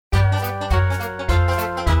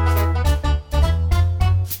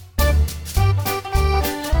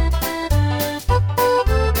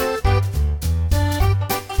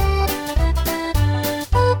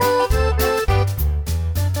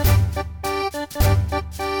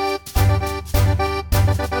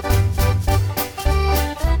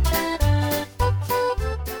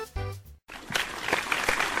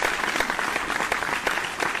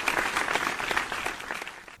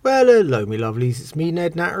Hello, me lovelies. It's me,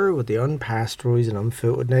 Ned Natter, with the unpasteurised and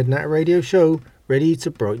unfiltered Ned Natter Radio Show, ready to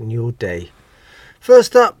brighten your day.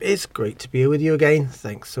 First up, it's great to be here with you again.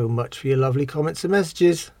 Thanks so much for your lovely comments and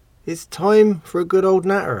messages. It's time for a good old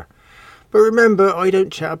natter. But remember, I don't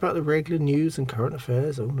chat about the regular news and current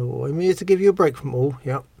affairs. Oh no, I'm here to give you a break from all.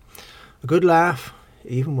 Yep, a good laugh,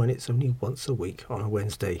 even when it's only once a week on a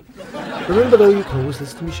Wednesday. Remember though, you can always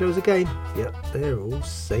listen to my shows again. Yep, they're all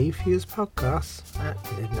saved here as podcasts at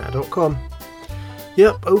nednatter.com.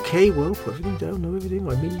 Yep, okay, well, put everything down, know everything.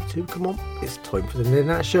 I mean you too, come on. It's time for the Ned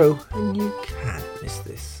Natter Show, and you can't miss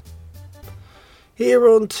this. Here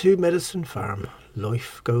on Two Medicine Farm,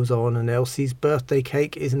 life goes on, and Elsie's birthday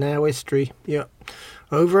cake is now history. Yep,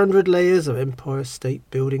 over 100 layers of Empire State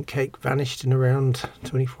Building cake vanished in around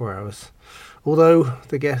 24 hours. Although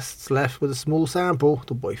the guests left with a small sample,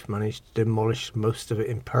 the wife managed to demolish most of it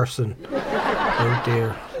in person. Oh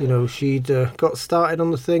dear, you know, she'd got started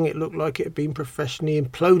on the thing. It looked like it had been professionally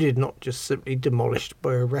imploded, not just simply demolished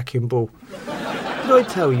by a wrecking ball. Did I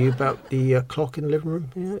tell you about the clock in the living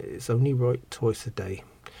room? Yeah, it's only right twice a day.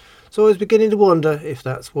 So I was beginning to wonder if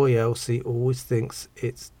that's why Elsie always thinks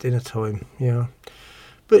it's dinner time, yeah.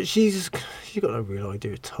 But she's got no real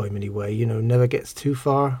idea of time anyway, you know, never gets too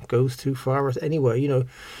far, goes too far anyway, you know.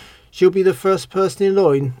 She'll be the first person in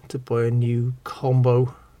line to buy a new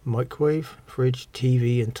combo microwave, fridge,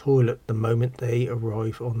 TV and toilet the moment they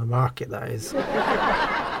arrive on the market, that is.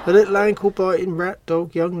 A little ankle-biting rat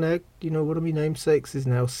dog, young Ned, you know, one of my namesakes, is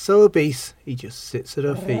now so obese, he just sits at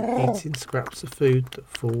her feet eating scraps of food that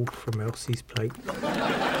fall from Elsie's plate.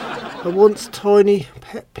 A once tiny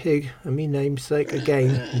pet pig, and me namesake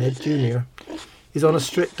again, Ned Jr., is on a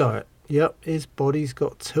strict diet. Yep, his body's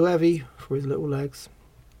got too heavy for his little legs.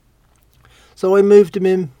 So I moved him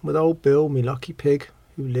in with old Bill, me lucky pig,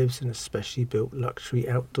 who lives in a specially built luxury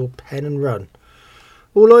outdoor pen and run.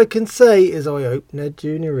 All I can say is I hope Ned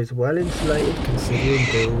Jr. is well insulated considering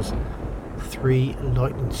Bill's 3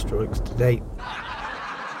 lightning strikes to date.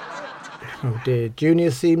 Oh dear, Junior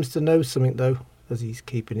seems to know something though, as he's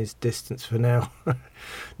keeping his distance for now.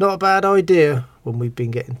 Not a bad idea when we've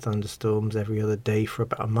been getting thunderstorms every other day for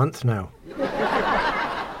about a month now.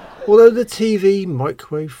 Although the TV,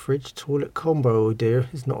 microwave, fridge, toilet combo idea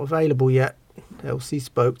is not available yet, Elsie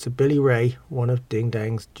spoke to Billy Ray, one of Ding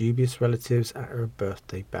Dang's dubious relatives, at her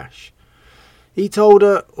birthday bash. He told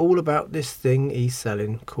her all about this thing he's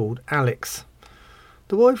selling called Alex.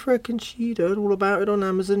 The wife reckoned she'd heard all about it on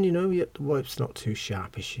Amazon, you know, yet the wife's not too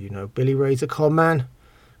sharpish, you know. Billy Ray's a con man,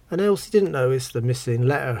 and Elsie didn't notice the missing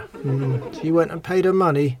letter. She went and paid her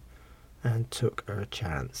money and took her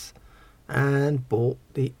chance and bought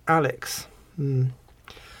the Alex.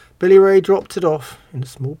 Billy Ray dropped it off in a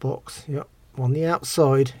small box. Yep, on the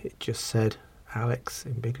outside it just said Alex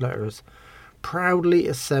in big letters, proudly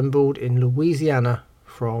assembled in Louisiana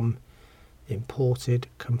from imported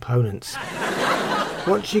components.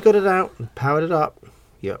 Once she got it out and powered it up,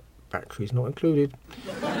 yep, batteries not included,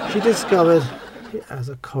 she discovered it has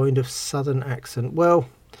a kind of southern accent. Well,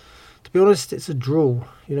 to be honest, it's a drawl.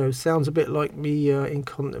 You know, sounds a bit like me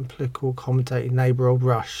incontemplable commentating neighbour old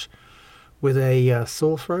Rush with a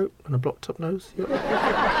sore throat and a blocked up nose. Yep.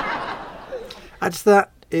 Add to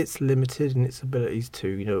that, it's limited in its abilities too.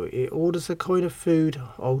 You know, it orders a kind of food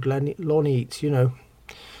old Lonnie eats, you know.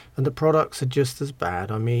 And the products are just as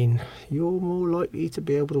bad. I mean, you're more likely to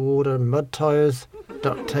be able to order mud tyres,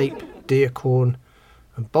 duct tape, deer corn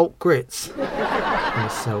and bulk grits than a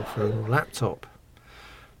cell phone or laptop.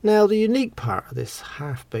 Now, the unique part of this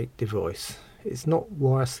half-baked device is not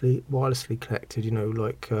wirelessly connected, you know,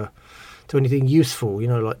 like to anything useful, you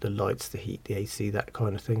know, like the lights, the heat, the AC, that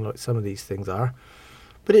kind of thing, like some of these things are.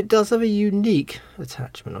 But it does have a unique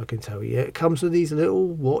attachment, I can tell you. It comes with these little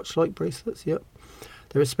watch-like bracelets, yep.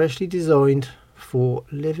 They're especially designed for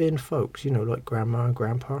live-in folks, you know, like grandma and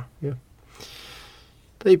grandpa, yeah.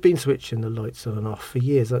 They've been switching the lights on and off for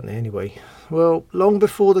years, haven't they, anyway? Well, long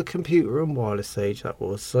before the computer and wireless age, that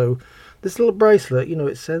was. So this little bracelet, you know,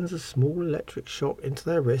 it sends a small electric shock into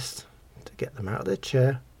their wrist to get them out of their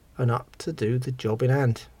chair and up to do the job in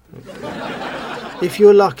hand. If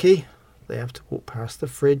you're lucky, they have to walk past the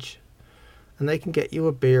fridge and they can get you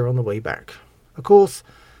a beer on the way back. Of course,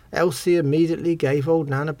 Elsie immediately gave old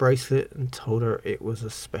Nan a bracelet and told her it was a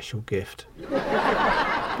special gift.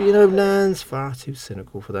 But you know, Nan's far too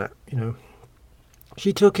cynical for that, you know.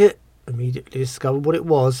 She took it, immediately discovered what it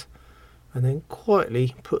was, and then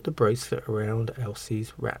quietly put the bracelet around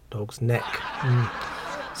Elsie's rat dog's neck.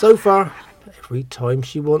 So far, every time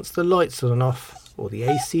she wants the lights on and off, or the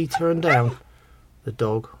AC turned down, the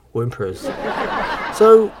dog whimpers.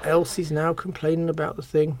 So Elsie's now complaining about the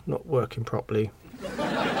thing not working properly.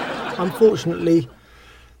 Unfortunately,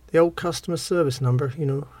 the old customer service number,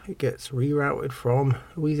 it gets rerouted from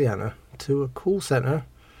Louisiana to a call centre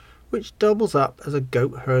which doubles up as a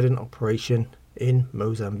goat herding operation in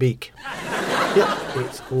Mozambique. Yep,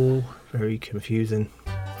 it's all very confusing.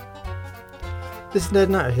 This is Ned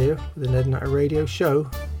Natter here with the Ned Natter Radio Show.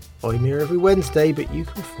 I'm here every Wednesday, but you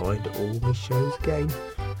can find all my shows again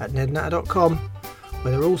at nednatter.com,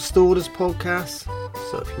 where they're all stored as podcasts.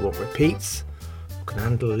 So if you want repeats, or can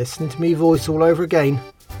handle listening to me voice all over again,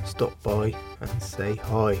 stop by and say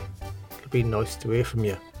hi. It'll be nice to hear from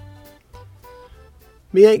you.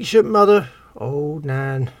 Me ancient mother, Old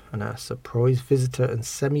Nan, and our surprise visitor and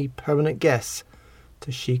semi-permanent guest,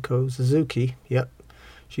 Toshiko Suzuki. Yep,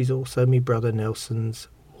 she's also me brother Nelson's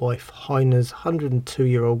wife Heiner's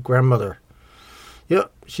 102-year-old grandmother.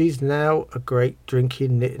 Yep, she's now a great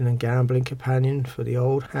drinking, knitting and gambling companion for the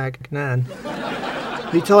old hag Nan.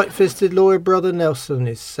 Me tight-fisted lawyer brother Nelson and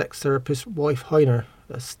his sex therapist wife Heiner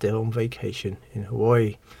are still on vacation in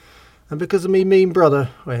Hawaii. And because of me mean brother,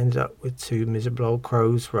 I ended up with two miserable old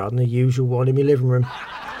crows rather than the usual one in my living room.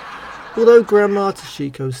 Although Grandma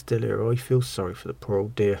Toshiko's still here, I feel sorry for the poor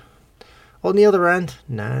old dear. On the other hand,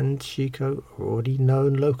 Nan and Toshiko are already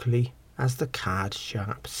known locally as the Card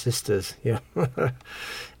Sharps sisters. Yeah,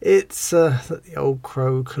 it's the old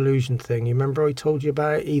crow collusion thing. You remember I told you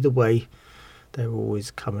about it? Either way, they're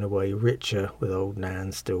always coming away richer with old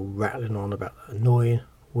Nan still rattling on about the annoying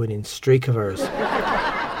winning streak of hers.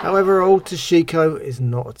 However, old Toshiko is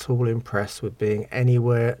not at all impressed with being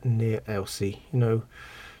anywhere near Elsie.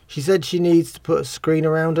 She said she needs to put a screen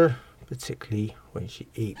around her, particularly when she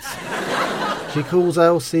eats. She calls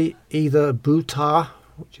Elsie either buta,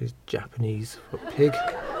 which is Japanese for pig,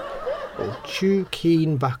 or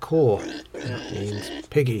chukin bakor, that means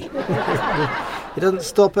piggy. It doesn't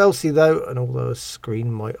stop Elsie though, and although a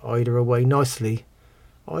screen might hide her away nicely,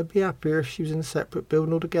 I'd be happier if she was in a separate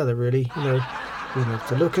building altogether, really. We don't have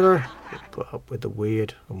to look at her, or put up with the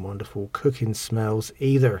weird and wonderful cooking smells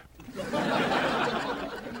either.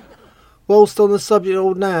 Whilst on the subject of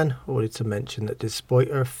old Nan, I wanted to mention that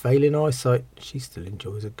despite her failing eyesight, she still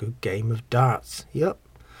enjoys a good game of darts. Yep,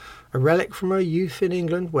 a relic from her youth in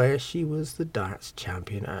England where she was the darts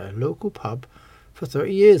champion at a local pub for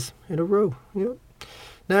 30 years in a row. Yep.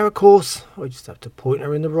 Now, of course, I just have to point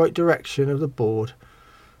her in the right direction of the board,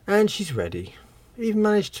 and she's ready. Even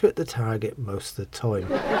managed to hit the target most of the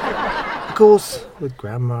time. Of course, with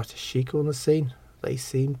Grandma Toshiko on the scene, they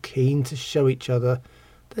seem keen to show each other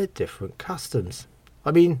their different customs.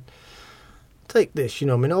 I mean, take this,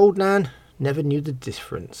 old Nan never knew the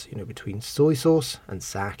difference, between soy sauce and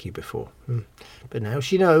sake before. But now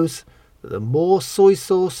she knows that the more soy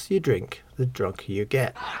sauce you drink, the drunker you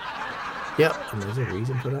get. Yep, and there's a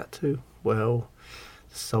reason for that too. Well,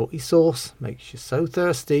 the salty sauce makes you so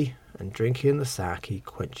thirsty, and drinking the sake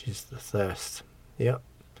quenches the thirst. Yep,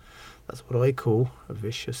 that's what I call a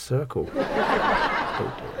vicious circle.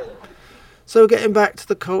 Oh dear. So getting back to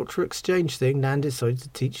the culture exchange thing, Nan decided to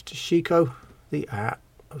teach Toshiko the art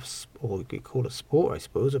of, or you could call it sport, I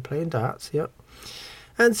suppose, of playing darts. Yep.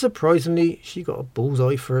 And surprisingly, she got a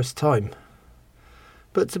bullseye first time.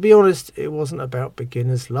 But to be honest, it wasn't about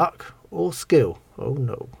beginner's luck or skill. Oh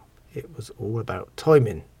no, it was all about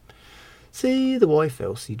timing. See, the wife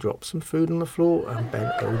Elsie dropped some food on the floor and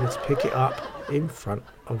bent over to pick it up in front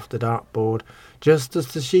of the dartboard, just as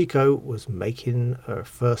Toshiko was making her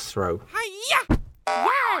first throw. Hi-ya!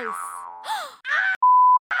 Yes!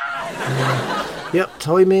 Yep,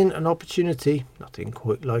 timing and opportunity, nothing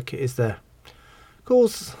quite like it, is there? Of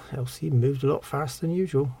course, Elsie moved a lot faster than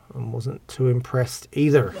usual and wasn't too impressed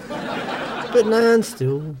either. But Nan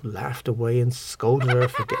still laughed away and scolded her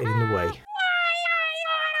for getting in the way.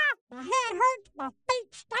 My head hurts, my feet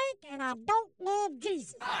stink, and I don't love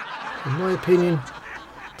Jesus. In my opinion,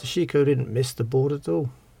 Toshiko didn't miss the board at all.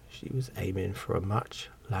 She was aiming for a much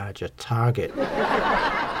larger target.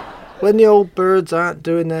 When the old birds aren't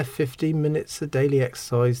doing their 15 minutes of daily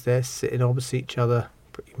exercise, they're sitting opposite each other,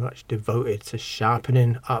 pretty much devoted to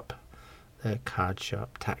sharpening up their card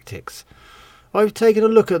sharp tactics. I've taken a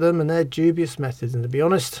look at them and their dubious methods, and to be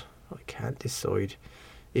honest, I can't decide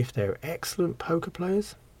if they're excellent poker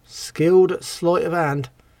players, skilled at sleight of hand,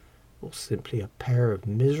 or simply a pair of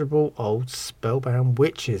miserable old spellbound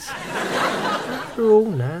witches. After all,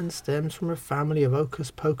 Nan stems from a family of hocus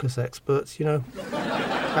pocus experts,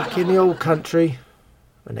 Back in the old country,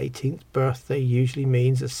 an 18th birthday usually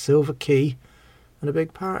means a silver key and a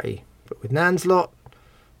big party. But with Nan's lot,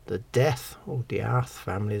 the Death, or Diarth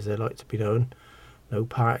family as they like to be known, no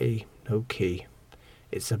party, no key.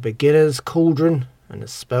 It's a beginner's cauldron and a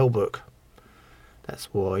spell book. That's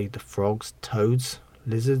why the frogs, toads,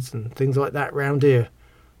 lizards and things like that round here.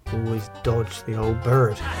 Always dodge the old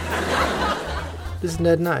bird. This is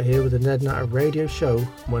Ned Natter here with the Ned Natter Radio Show.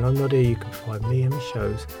 When I'm not here, you can find me and my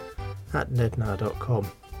shows at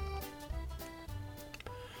nednatter.com.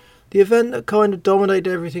 The event that kind of dominated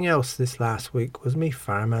everything else this last week was me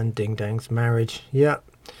fireman Ding Dang's marriage. Yeah,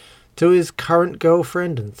 to his current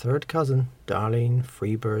girlfriend and third cousin,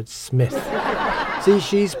 Darlene-Freebird Smith. See,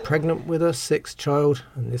 she's pregnant with her sixth child,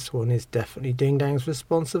 and this one is definitely Ding Dang's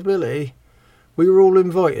responsibility. We were all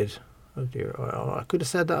invited. Oh dear, I could have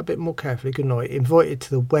said that a bit more carefully, couldn't I? Invited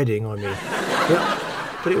to the wedding, I mean. Yep.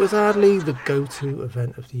 But it was hardly the go-to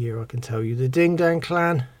event of the year, I can tell you. The Ding Dang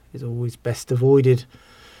clan is always best avoided.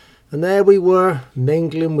 And there we were,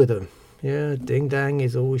 mingling with them. Yeah, Ding Dang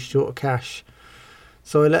is always short of cash.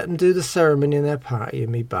 So I let them do the ceremony in their party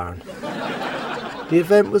in me barn. The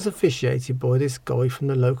event was officiated by this guy from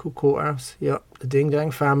the local courthouse. Yep, the Ding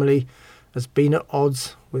Dang family has been at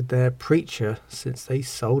odds with their preacher since they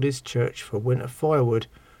sold his church for winter firewood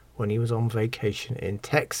when he was on vacation in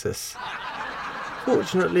Texas.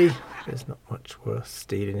 Fortunately, there's not much worth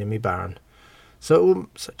stealing in me barn. So it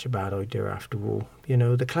wasn't such a bad idea after all. You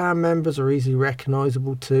know, the clan members are easily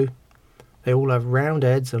recognisable too. They all have round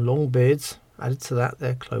heads and long beards. Added to that,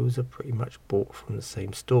 their clothes are pretty much bought from the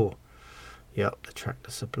same store. Yep, the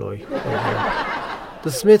Tractor Supply.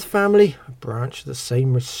 The Smith family, a branch of the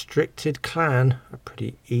same restricted clan, are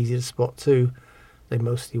pretty easy to spot too. They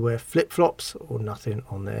mostly wear flip-flops or nothing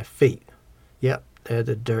on their feet. Yep, they're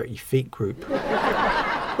the dirty feet group.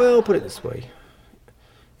 Well, put it this way.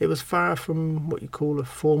 It was far from what you call a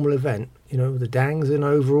formal event. You know, the Dangs in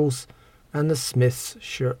overalls and the Smiths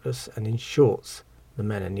shirtless and in shorts. The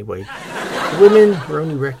men anyway. The women were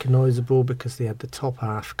only recognisable because they had the top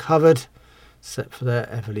half covered, except for their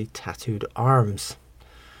heavily tattooed arms.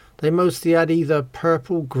 They mostly had either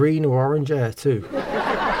purple, green or orange hair too.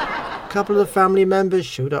 A couple of the family members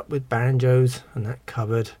showed up with banjos, and that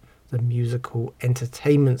covered the musical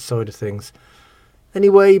entertainment side of things.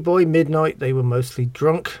 Anyway, by midnight they were mostly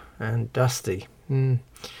drunk and dusty. I'd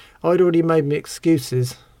already made my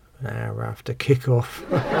excuses an hour after kick-off.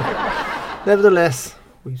 Nevertheless,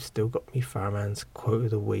 we've still got me fireman's quote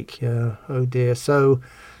of the week. Yeah, oh dear. So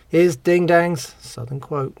here's Ding Dang's southern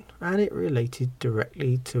quote, and it related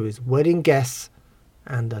directly to his wedding guests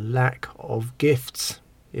and the lack of gifts.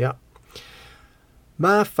 Yep.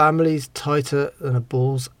 My family's tighter than a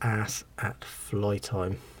bull's ass at fly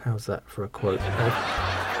time. How's that for a quote?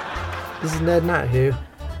 This is Ned Natter here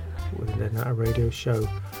with the Ned Natter Radio Show.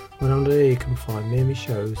 When I'm there, you can find me and my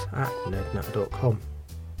shows at nednatter.com.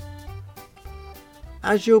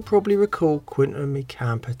 As you'll probably recall, Quinton, me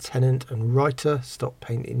camper tenant and writer, stopped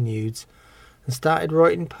painting nudes and started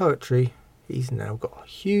writing poetry. He's now got a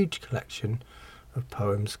huge collection of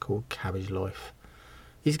poems called Cabbage Life.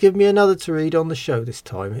 He's given me another to read on the show this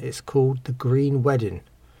time. It's called The Green Wedding.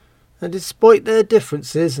 And despite their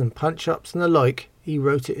differences and punch-ups and the like, he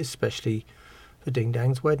wrote it especially for Ding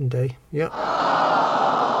Dang's wedding day. Yep.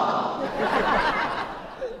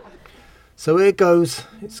 So here it goes.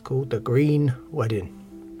 It's called The Green Wedding.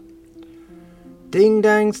 Ding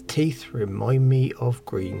Dang's teeth remind me of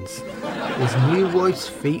greens. His new wife's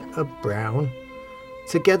feet are brown.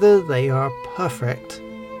 Together they are perfect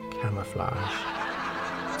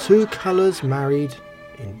camouflage. Two colours married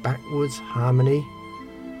in backwoods harmony.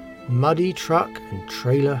 Muddy truck and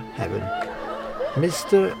trailer heaven.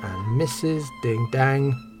 Mr. and Mrs. Ding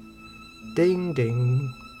Dang. Ding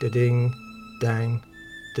ding da ding dang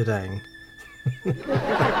da dang.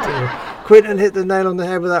 Quinton hit the nail on the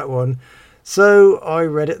head with that one. So I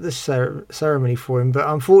read at the ceremony for him, but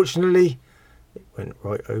unfortunately it went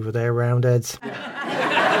right over their round heads.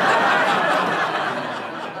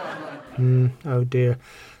 Oh dear.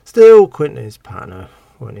 Still, Quinton and his partner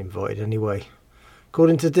weren't invited anyway.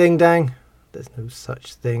 According to Ding Dang, there's no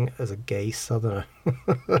such thing as a gay southerner.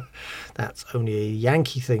 That's only a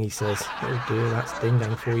Yankee thing, he says. Oh dear, that's Ding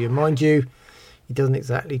Dang for you. Mind you, he doesn't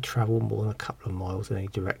exactly travel more than a couple of miles in any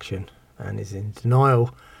direction and is in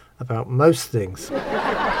denial about most things.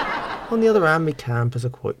 On the other hand, me campers are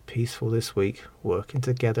quite peaceful this week, working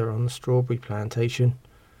together on the strawberry plantation.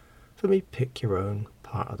 For me, pick your own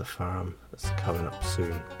part of the farm that's coming up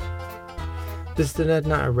soon. This is the Ned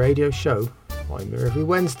Natter Radio Show. I'm here every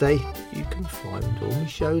Wednesday. You can find all my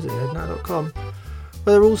shows at nednatter.com,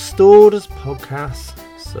 where they're all stored as podcasts.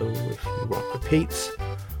 So if you want repeats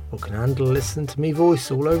or can handle listening to me voice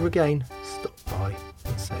all over again, stop by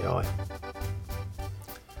and say hi.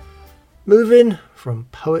 Moving from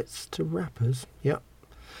poets to rappers. Yep,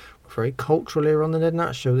 we're very cultural here on the Ned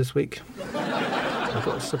Natter Show this week. I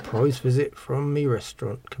got a surprise visit from me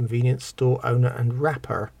restaurant, convenience store owner and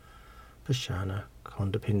rapper, Pashana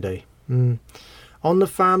Kondapinde. On the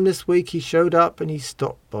farm this week he showed up and he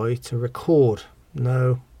stopped by to record.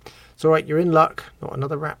 No, it's alright, you're in luck. Not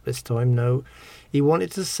another rap this time, no. He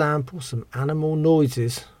wanted to sample some animal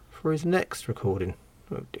noises for his next recording.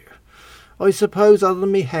 Oh dear. I suppose other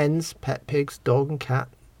than me hens, pet pigs, dog and cat,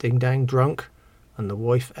 ding dang drunk, and the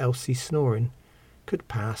wife Elsie snoring, could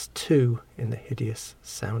pass 2 in the hideous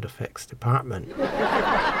sound effects department.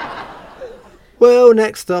 Well,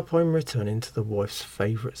 next up I'm returning to the wife's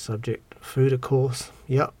favourite subject, food of course.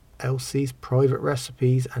 Yup, Elsie's private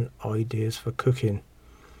recipes and ideas for cooking.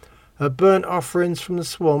 Her burnt offerings from the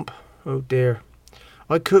swamp, oh dear.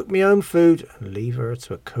 I cook my own food and leave her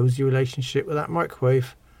to a cosy relationship with that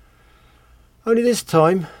microwave. Only this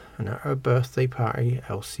time, and at her birthday party,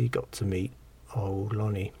 Elsie got to meet old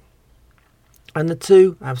Lonnie. And the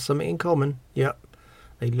two have something in common. Yep,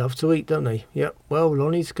 they love to eat, don't they? Yep, well,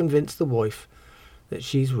 Lonnie's convinced the wife that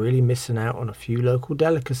she's really missing out on a few local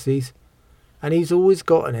delicacies, and he's always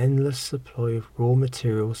got an endless supply of raw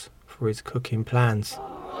materials for his cooking plans.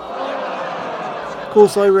 Of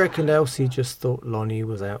course, I reckon Elsie just thought Lonnie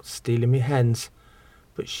was out stealing me hens,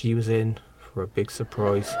 but she was in for a big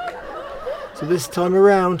surprise. So this time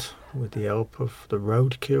around, with the help of the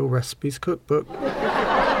Roadkill Recipes Cookbook,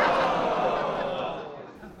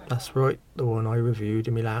 that's right, the one I reviewed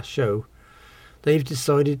in my last show, they've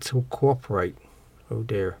decided to cooperate. Oh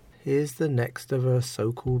dear. Here's the next of her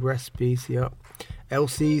so-called recipes. Yep,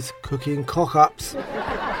 Elsie's cooking cock-ups.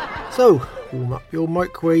 So, warm up your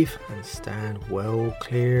microwave and stand well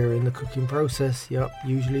clear in the cooking process. Yep,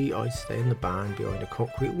 usually I stay in the barn behind a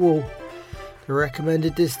concrete wall. The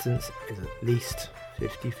recommended distance is at least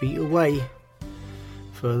 50 feet away.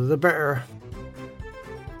 Further the better.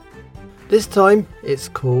 This time it's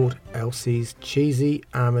called Elsie's Cheesy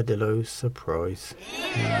Armadillo Surprise.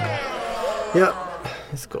 Yep,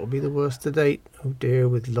 it's got to be the worst to date. Oh dear,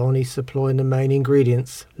 with Lonnie supplying the main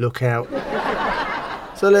ingredients. Look out.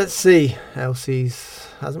 So let's see. Elsie's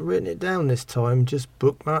hasn't written it down this time, just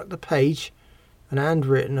bookmarked the page and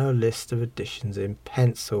handwritten her list of additions in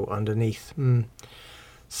pencil underneath.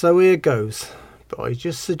 So here goes. But I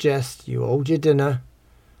just suggest you hold your dinner,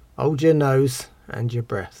 hold your nose and your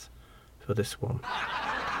breath for this one.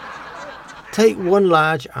 Take 1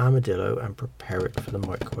 large armadillo and prepare it for the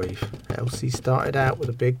microwave. Elsie started out with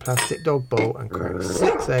a big plastic dog bowl and cracked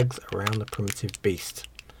 6 eggs around the primitive beast.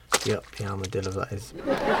 Yep, the armadillo that is.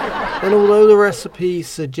 And although the recipe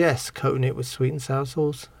suggests coating it with sweet and sour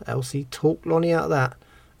sauce, Elsie talked Lonnie out of that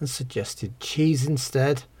and suggested cheese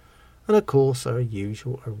instead. And of course her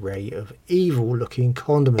usual array of evil looking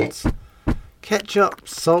condiments. Ketchup,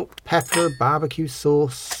 salt, pepper, barbecue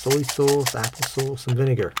sauce, soy sauce, applesauce and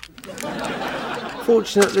vinegar.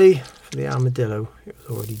 Fortunately for the armadillo, it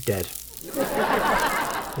was already dead.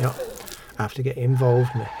 Yep, after getting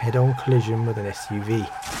involved in a head-on collision with an SUV.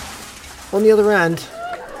 On the other hand,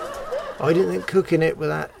 I didn't think cooking it with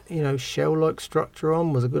that, shell-like structure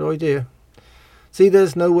on was a good idea. See,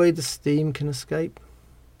 there's no way the steam can escape.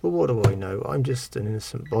 But what do I know? I'm just an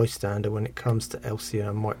innocent bystander when it comes to Elsie and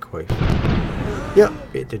her microwave. Yep,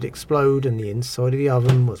 it did explode and the inside of the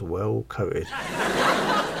oven was well coated.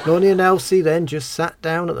 Lonnie and Elsie then just sat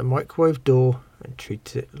down at the microwave door and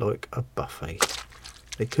treated it like a buffet.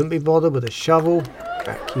 They couldn't be bothered with a shovel,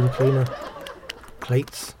 vacuum cleaner,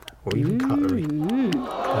 plates, or even cutlery.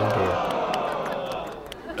 Oh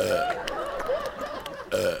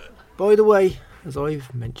dear. By the way, as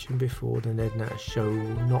I've mentioned before, the Ned Natter Show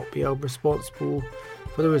will not be held responsible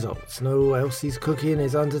for the results. No, Elsie's cooking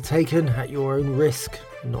is undertaken at your own risk.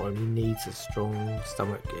 It not only needs a strong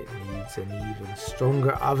stomach, it needs an even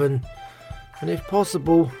stronger oven. And if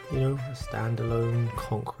possible, a standalone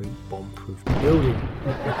concrete bomb-proof building.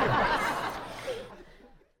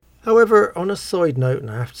 However, on a side note, and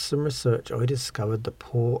after some research, I discovered the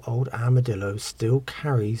poor old armadillo still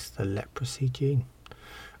carries the leprosy gene.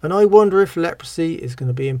 And I wonder if leprosy is going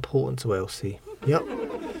to be important to Elsie. Yep,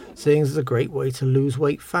 seeing as it's a great way to lose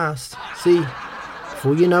weight fast. See,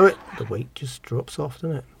 before you know it, the weight just drops off,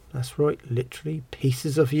 doesn't it? That's right, literally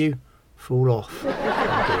pieces of you fall off. Oh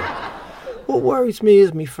dear. What worries me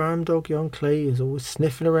is me farm dog, young Clay, is always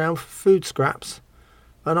sniffing around for food scraps.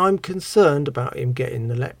 And I'm concerned about him getting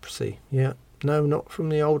the leprosy. Yeah, no, not from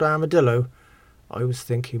the old armadillo. I was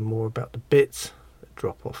thinking more about the bits that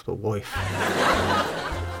drop off the wife.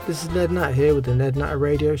 This is Ned Natter here with the Ned Natter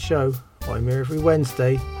Radio Show. I'm here every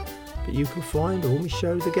Wednesday, but you can find all my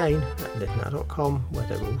shows again at nednatter.com, where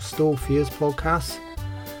they're all stored for you as podcasts.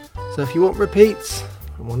 So if you want repeats,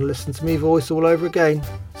 and want to listen to me voice all over again,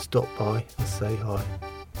 stop by and say hi.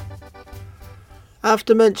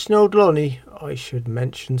 After mentioning old Lonnie, I should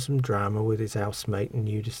mention some drama with his housemate and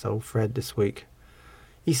nudist old Fred this week.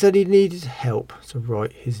 He said he needed help to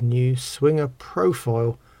write his new swinger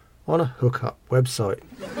profile on a hookup website,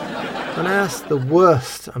 and asked the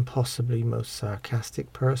worst and possibly most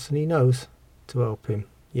sarcastic person he knows to help him.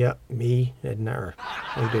 Yep, me, Ned Natter.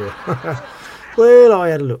 Oh dear. Well, I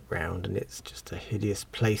had a look round, and it's just a hideous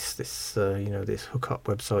place, this this hookup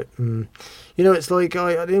website. It's like,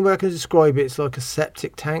 I don't know how I can describe it. It's like a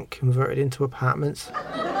septic tank converted into apartments.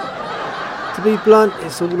 To be blunt,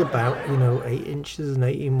 it's all about, 8 inches and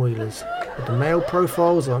 18-wheelers. With the male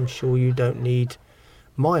profiles, I'm sure you don't need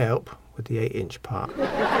my help with the 8-inch part.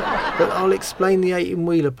 But I'll explain the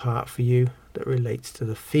 18-wheeler part for you that relates to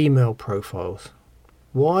the female profiles.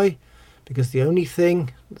 Why? Because the only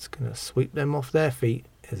thing that's going to sweep them off their feet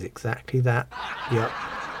is exactly that. Yep,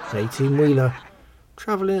 an 18-wheeler,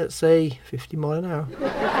 travelling at, say, 50 mile an hour.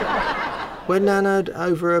 When Nan had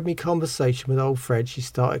overheard me conversation with old Fred, she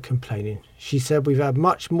started complaining. She said we've had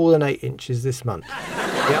much more than 8 inches this month.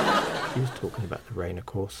 Yep, she was talking about the rain, of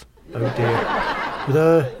course. Oh dear. With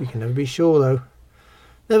her, you can never be sure, though.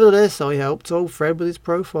 Nevertheless, I helped old Fred with his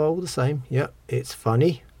profile all the same. Yep, it's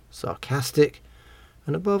funny, sarcastic,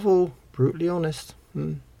 and above all, brutally honest.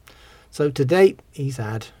 So to date, he's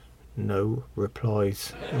had no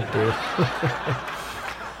replies. Oh dear.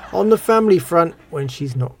 On the family front, when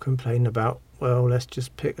she's not complaining about, well, let's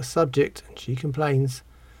just pick a subject, and she complains,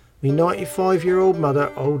 me 95-year-old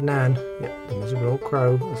mother, old Nan, yep, the miserable old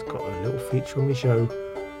crow, has got a little feature on my show,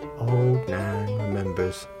 Old Nan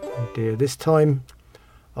Remembers. Oh dear, this time,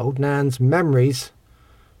 old Nan's memories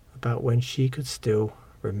about when she could still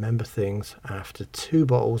remember things after 2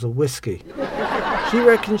 bottles of whiskey. She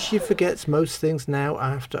reckons she forgets most things now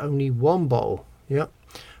after only 1 bottle. Yep.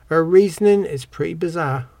 Her reasoning is pretty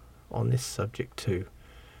bizarre on this subject too.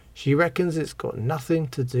 She reckons it's got nothing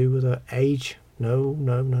to do with her age.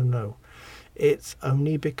 No. It's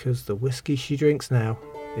only because the whiskey she drinks now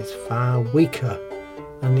is far weaker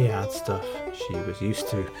than the hard stuff she was used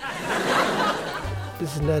to.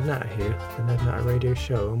 This is Ned Natter here, the Ned Natter Radio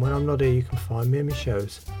Show, and when I'm not here you can find me and my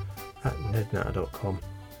shows at nednatter.com.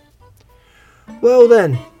 Well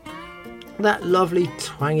then, that lovely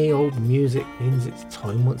twangy old music means it's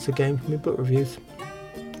time once again for my book reviews.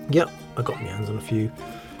 Yep, I got my hands on a few,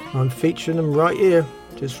 and I'm featuring them right here.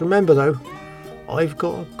 Just remember though, I've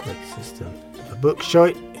got a great system. If a book's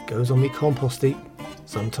shite, it goes on me compost heap.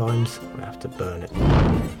 Sometimes I have to burn it.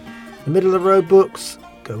 The middle of the road books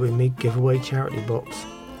go in me giveaway charity box,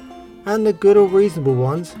 and the good or reasonable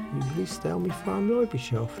ones usually stay on my farm library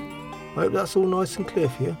shelf. I hope that's all nice and clear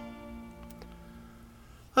for you.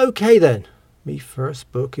 Okay then, my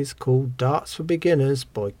first book is called Darts for Beginners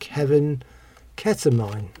by Kevin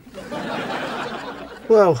Ketamine.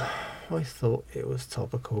 Well, I thought it was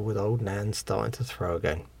topical with old Nan starting to throw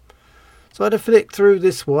again. So I had to flick through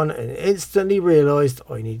this one and instantly realised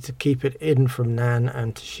I need to keep it hidden from Nan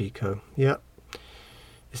and Toshiko. Yep.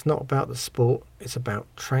 It's not about the sport, it's about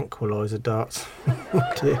tranquilizer darts.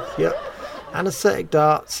 Yep. Anaesthetic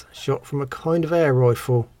darts shot from a kind of air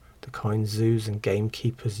rifle, the kind zoos and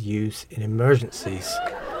gamekeepers use in emergencies.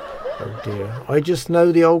 Oh dear. I just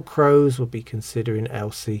know the old crows will be considering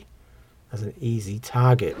Elsie as an easy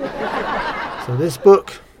target. So this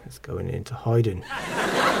book is going into hiding.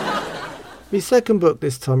 My second book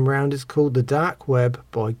this time round is called The Dark Web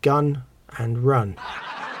by Gun and Run.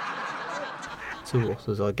 2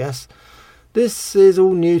 authors, I guess. This is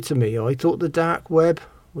all new to me. I thought the dark web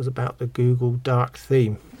was about the Google dark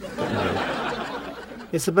theme. But no.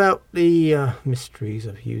 It's about the mysteries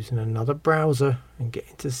of using another browser and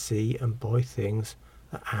getting to see and buy things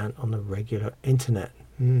that aren't on the regular internet.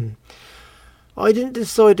 I didn't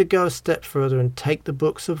decide to go a step further and take the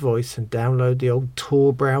book's advice and download the old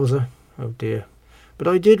Tor browser. Oh dear. But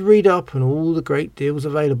I did read up on all the great deals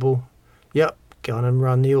available. Yep. Gun and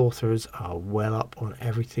Run, the authors, are well up on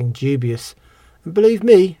everything dubious. And believe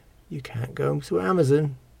me, you can't go to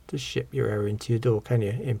Amazon to ship your error to your door, can you,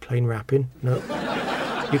 in plain wrapping? No.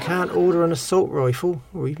 You can't order an assault rifle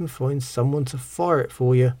or even find someone to fire it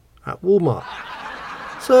for you at Walmart.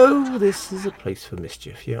 So this is a place for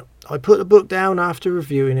mischief, yeah. I put the book down after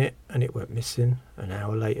reviewing it and it went missing an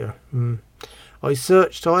hour later. I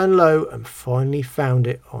searched high and low and finally found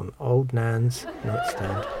it on old Nan's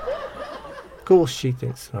nightstand. Of course she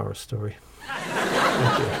thinks it's an horror story.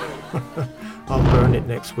 I'll burn it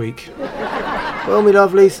next week. Well, me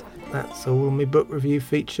lovelies, that's all on my book review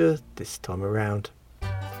feature this time around.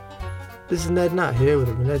 This is Ned Natter here with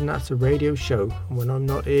the Ned Natter Radio Show, and when I'm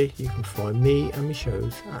not here you can find me and my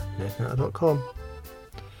shows at nednatter.com.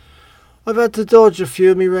 I've had to dodge a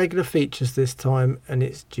few of my regular features this time, and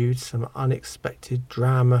it's due to some unexpected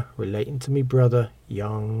drama relating to me brother,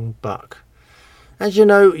 young Buck. As you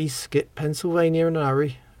know, he skipped Pennsylvania in a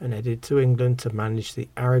hurry and headed to England to manage the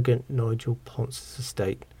arrogant Nigel Ponce's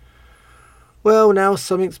estate. Well, now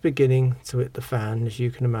something's beginning to hit the fan, as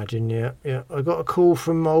you can imagine. Yeah, I got a call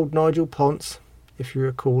from old Nigel Ponce. If you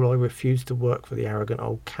recall, I refused to work for the arrogant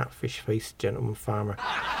old catfish-faced gentleman farmer.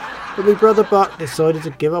 But my brother Buck decided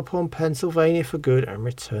to give up on Pennsylvania for good and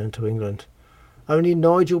return to England. Only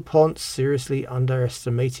Nigel Ponce seriously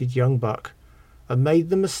underestimated young Buck and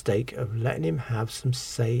made the mistake of letting him have some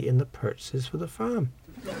say in the purchases for the farm.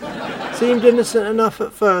 Seemed innocent enough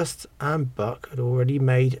at first, and Buck had already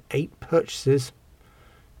made 8 purchases.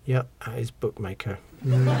 Yep, at his bookmaker.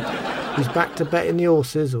 He's back to betting the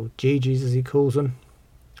horses, or GGs as he calls them,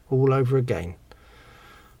 all over again.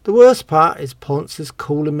 The worst part is Ponce is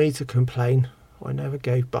calling me to complain. I never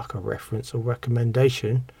gave Buck a reference or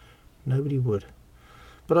recommendation. Nobody would.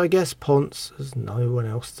 But I guess Ponce has no one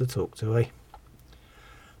else to talk to, eh?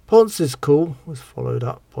 Ponce's call was followed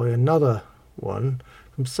up by another one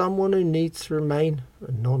from someone who needs to remain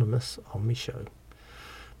anonymous on my show.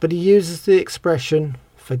 But he uses the expression,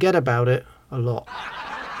 forget about it, a lot.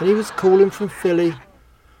 And he was calling from Philly.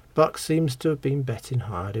 Buck seems to have been betting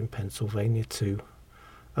hard in Pennsylvania too.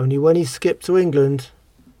 Only when he skipped to England,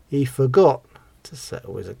 he forgot to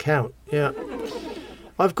settle his account. Yeah.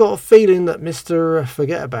 I've got a feeling that Mr.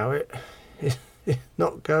 Forget About It is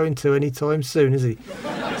not going to anytime soon, is he?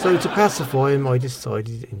 So to pacify him, I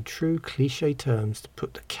decided in true cliche terms to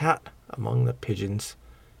put the cat among the pigeons.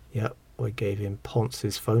 Yep, I gave him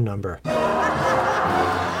Ponce's phone number.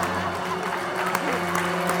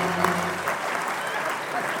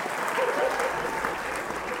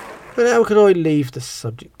 But how could I leave the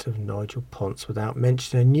subject of Nigel Ponce without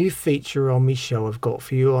mentioning a new feature on my show I've got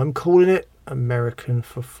for you? I'm calling it American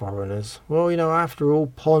for Foreigners. Well, after all,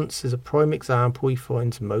 Ponce is a prime example. He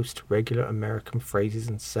finds most regular American phrases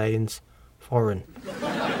and sayings foreign.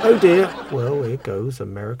 Oh dear, well, here goes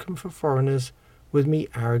American for Foreigners with me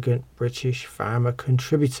arrogant British farmer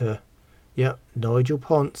contributor. Yep, Nigel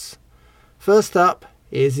Ponce. First up,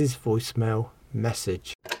 here's his voicemail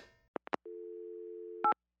message.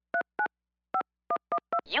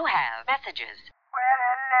 You have messages. Well,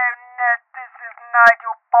 hello, Ned. This is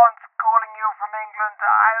Nigel Ponce calling you from England.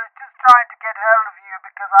 I was just trying to get hold of you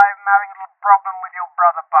because I'm having a little problem with your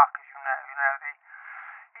brother Buck, as you know.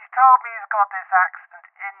 He's told me he's got this accident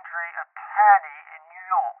injury attorney in New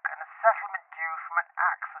York and a settlement due from an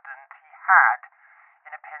accident he had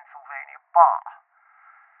in a Pennsylvania bar.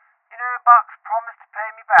 Buck's promised to pay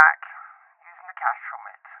me back using the cash from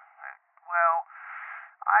it. Well,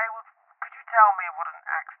 could you tell me what an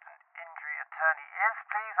accident injury attorney is,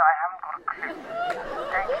 please? I haven't got a clue.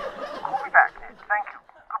 Thank you. Call me back, Ned. Thank you.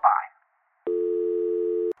 Goodbye.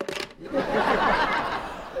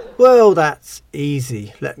 Well, that's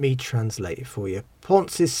easy. Let me translate it for you.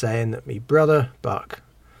 Ponce is saying that me brother, Buck,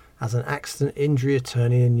 has an accident injury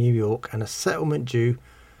attorney in New York and a settlement due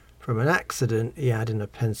from an accident he had in a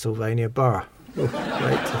Pennsylvania bar. Oh,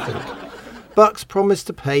 great to think. Buck's promised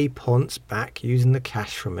to pay Ponce back using the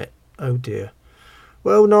cash from it. Oh dear.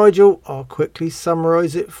 Well, Nigel, I'll quickly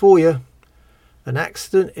summarise it for you. An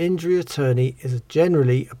accident injury attorney is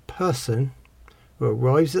generally a person who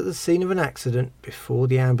arrives at the scene of an accident before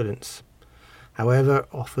the ambulance. However,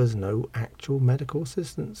 offers no actual medical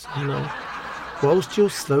assistance. No. Whilst you're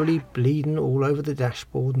slowly bleeding all over the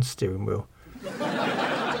dashboard and steering wheel.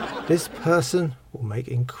 This person will make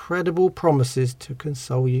incredible promises to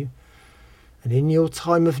console you. And in your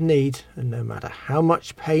time of need, and no matter how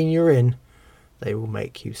much pain you're in, they will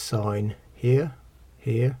make you sign here,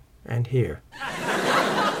 here, and here.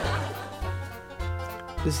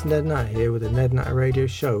 This is Ned Natter here with the Ned Natter Radio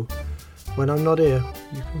Show. When I'm not here,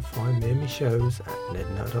 you can find me and my shows at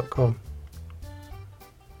nednatter.com.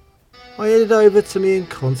 I headed over to me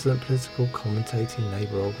inconstant political commentating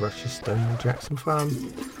neighbour old Rush's Stonewall Jackson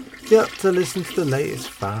farm. Yep, to listen to the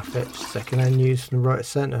latest far-fetched second-hand news from the right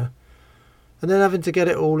centre. And then having to get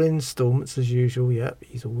it all in instalments as usual. Yep,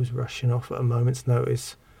 he's always rushing off at a moment's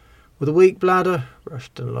notice. With a weak bladder, Rush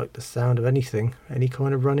doesn't like the sound of anything, any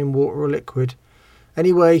kind of running water or liquid.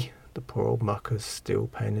 Anyway, the poor old mucker's still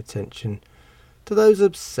paying attention to those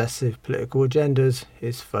obsessive political agendas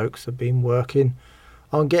his folks have been working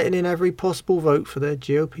on getting in every possible vote for their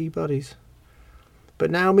GOP buddies.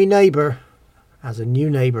 But now me neighbour has a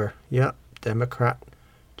new neighbour. Yep, Democrat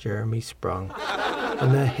Jeremy Sprung.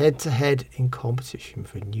 and they're head-to-head in competition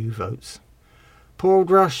for new votes. Poor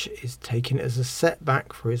old Rush is taking it as a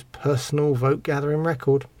setback for his personal vote-gathering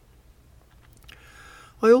record.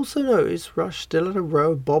 I also noticed Rush still had a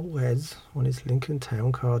row of bobbleheads on his Lincoln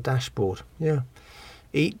Town Car dashboard. Yeah,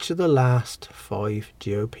 each of the last 5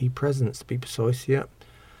 GOP presidents to be precise, yeah.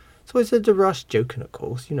 So I said to Rush, joking of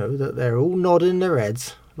course, that they're all nodding their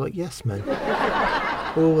heads like yes men.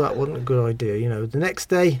 Oh, that wasn't a good idea, The next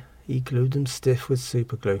day, he glued them stiff with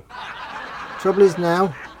super glue. Trouble is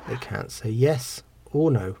now, they can't say yes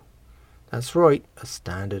or no. That's right, a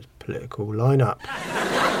standard political lineup.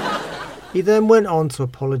 He then went on to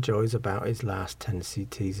apologise about his last Tennessee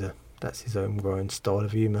teaser. That's his own growing style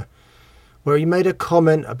of humour, where he made a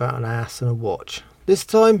comment about an ass and a watch. This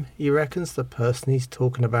time, he reckons the person he's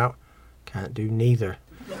talking about can't do neither.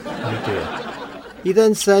 Oh dear. He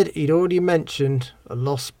then said he'd already mentioned a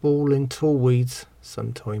lost ball in tall weeds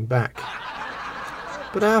some time back.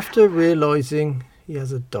 But after realising he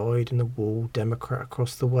has a dyed-in-the-wool Democrat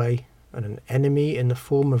across the way and an enemy in the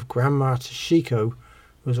form of Grandma Toshiko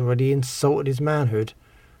who has already insulted his manhood,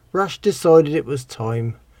 Rush decided it was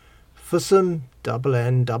time for some double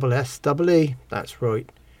N, double S, double E. That's right.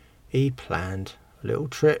 He planned a little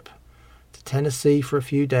trip to Tennessee for a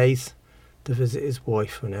few days to visit his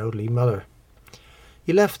wife and elderly mother.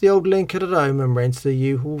 He left the old Lincoln at home and rented a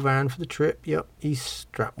U-Haul van for the trip. Yep, he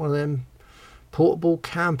strapped one of them portable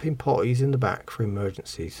camping potties in the back for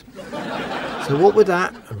emergencies. So what with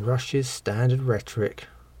that and Rush's standard rhetoric,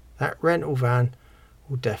 that rental van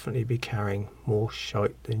will definitely be carrying more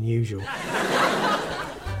shite than usual.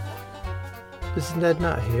 This is Ned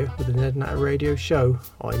Natter here with the Ned Natter Radio Show.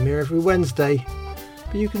 I'm here every Wednesday,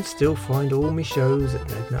 but you can still find all my shows at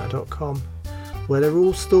nednatter.com, where they're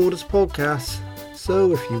all stored as podcasts.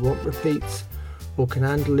 So if you want repeats or can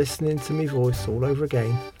handle listening to me voice all over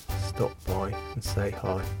again, stop by and say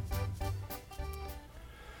hi.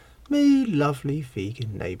 Me lovely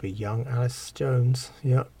vegan neighbour young Alice Jones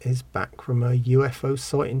is back from a UFO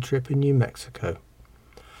sighting trip in New Mexico.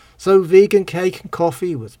 So vegan cake and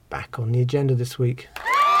coffee was back on the agenda this week.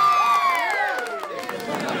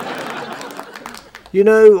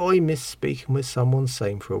 I miss speaking with someone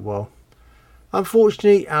sane for a while.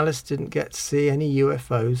 Unfortunately, Alice didn't get to see any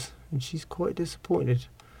UFOs and she's quite disappointed.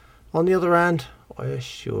 On the other hand, I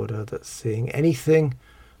assured her that seeing anything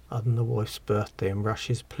other than the wife's birthday and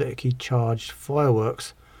Rush's politically charged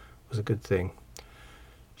fireworks was a good thing.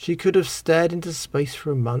 She could have stared into space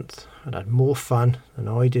for a month and had more fun than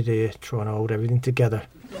I did here trying to hold everything together.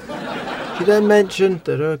 She then mentioned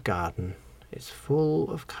that her garden is full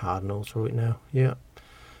of cardinals right now,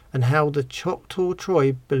 and how the Choctaw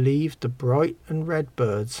tribe believed the bright and red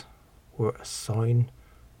birds were a sign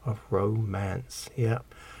of romance,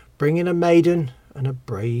 bringing a maiden and a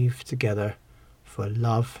brave together for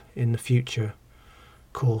love in the future.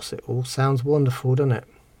 Of course, it all sounds wonderful, doesn't it?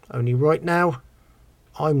 Only right now,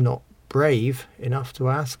 I'm not brave enough to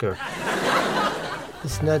ask her.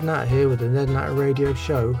 This is Ned Natter here with the Ned Natter Radio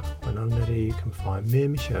Show, and on there you can find me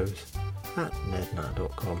and my shows at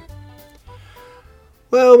nednatter.com.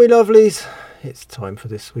 Well, me lovelies, it's time for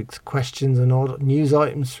this week's questions and odd news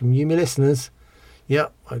items from you, me listeners.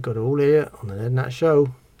 Yep, I got it all here on the Ned Natter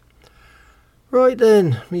Show. Right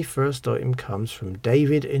then, my first item comes from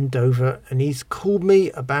David in Dover, and he's called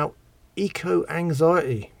me about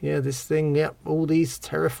eco-anxiety. This thing, all these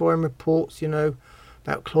terrifying reports,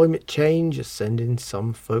 about climate change are sending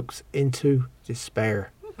some folks into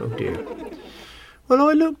despair. Oh dear. Well,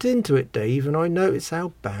 I looked into it, Dave, and I noticed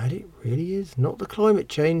how bad it really is. Not the climate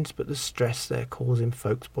change, but the stress they're causing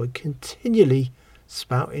folks by continually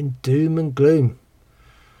spouting doom and gloom.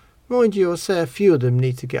 Mind you, I'll say a few of them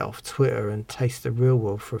need to get off Twitter and taste the real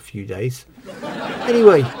world for a few days.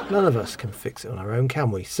 Anyway, none of us can fix it on our own,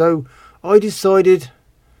 can we? So I decided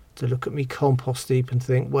to look at me compost heap and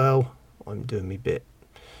think, well, I'm doing me bit.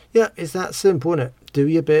 It's that simple, isn't it? Do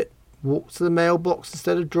your bit. Walk to the mailbox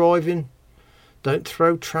instead of driving. Don't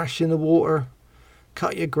throw trash in the water.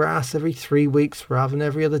 Cut your grass every 3 weeks rather than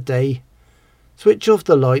every other day. Switch off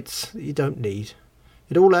the lights that you don't need.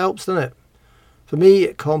 It all helps, doesn't it? For me,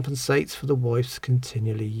 it compensates for the wife's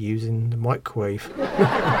continually using the microwave.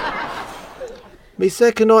 My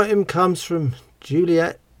second item comes from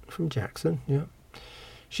Juliet from Jackson.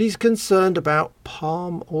 She's concerned about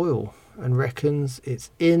palm oil and reckons it's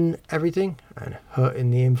in everything and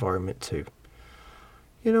hurting the environment too.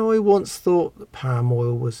 I once thought that palm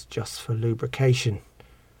oil was just for lubrication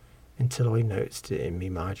until I noticed it in me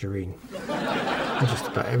margarine and just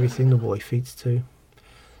about everything the wife eats too.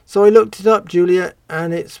 So I looked it up, Juliet,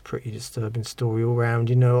 and it's a pretty disturbing story all round.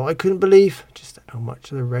 You know, I couldn't believe just how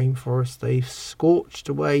much of the rainforest they've scorched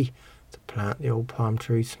away to plant the old palm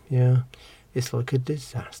trees. Yeah, it's like a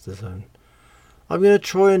disaster zone. I'm going to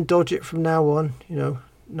try and dodge it from now on, you know.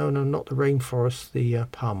 No, not the rainforest, the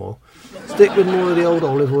palm oil. Stick with more of the old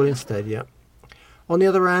olive oil instead, yeah. On the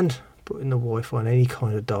other hand, putting the wife on any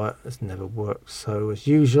kind of diet has never worked. So, as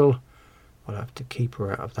usual, I'll have to keep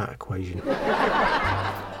her out of that equation.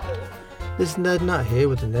 This is Ned Natter here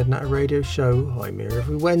with the Ned Natter Radio Show. I'm here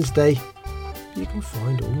every Wednesday. You can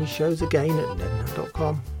find all my shows again at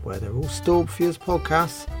nednatter.com, where they're all stored for you as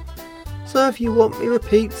podcasts. So if you want me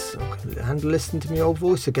repeats and listen to my old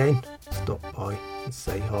voice again, stop by and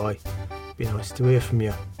say hi. Be nice to hear from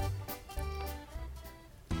you.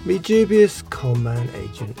 Me dubious con-man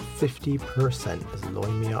agent 50% has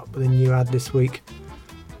lined me up with a new ad this week.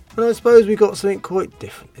 And I suppose we got something quite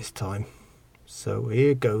different this time. So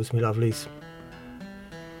here goes, me lovelies.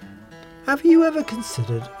 Have you ever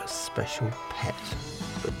considered a special pet,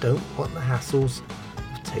 but don't want the hassles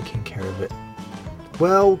of taking care of it?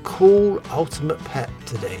 Well, call Ultimate Pet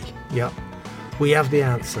today. Yep, we have the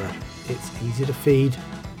answer. It's easy to feed,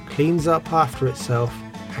 cleans up after itself,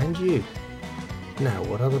 and you. Now,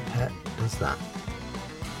 what other pet does that?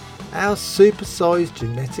 Our supersized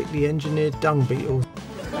genetically engineered dung beetles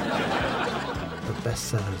are best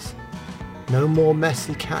sellers. No more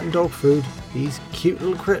messy cat and dog food. These cute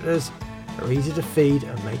little critters are easy to feed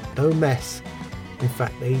and make no mess. In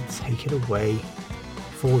fact, they take it away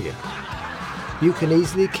for you. You can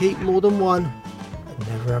easily keep more than one and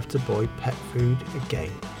never have to buy pet food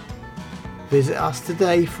again. Visit us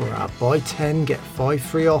today for our buy 10 get 5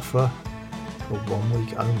 free offer for 1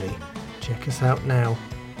 week only. Check us out now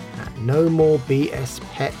at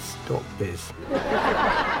nomorebspets.biz.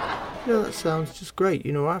 You know, that sounds just great.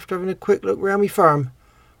 You know, after having a quick look round my farm,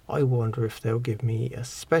 I wonder if they'll give me a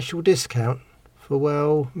special discount for,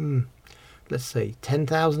 well, let's say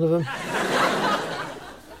 10,000 of them.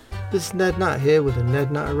 This is Ned Natter here with the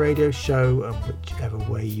Ned Natter Radio Show, and whichever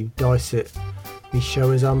way you dice it, the show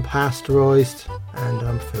is unpasteurised and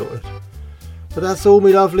unfiltered. But that's all,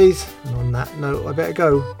 me lovelies, and on that note I better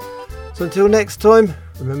go. So until next time,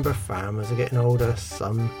 remember, farmers are getting older,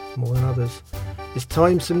 some more than others. It's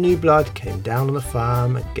time some new blood came down on the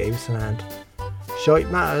farm and gave us an hand.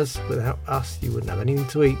 Shite matters, without us you wouldn't have anything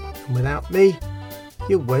to eat, and without me,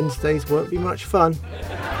 your Wednesdays won't be much fun.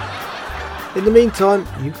 In the meantime,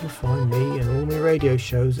 you can find me and all my radio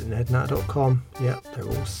shows at nednatter.com. Yep, they're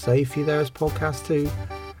all safe for you there as podcasts too.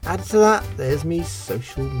 Added to that, there's me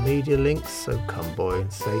social media links, so come by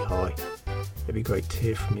and say hi. It'd be great to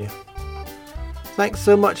hear from you. Thanks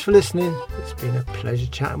so much for listening. It's been a pleasure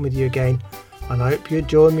chatting with you again, and I hope you'll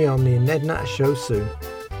join me on the Ned Natter Show soon.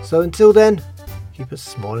 So until then, keep a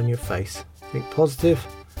smile on your face. Think positive.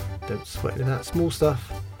 Don't sweat into that small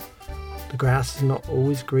stuff. The grass is not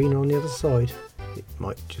always greener on the other side. It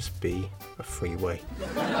might just be a freeway.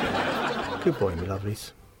 Goodbye, my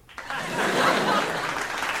lovelies.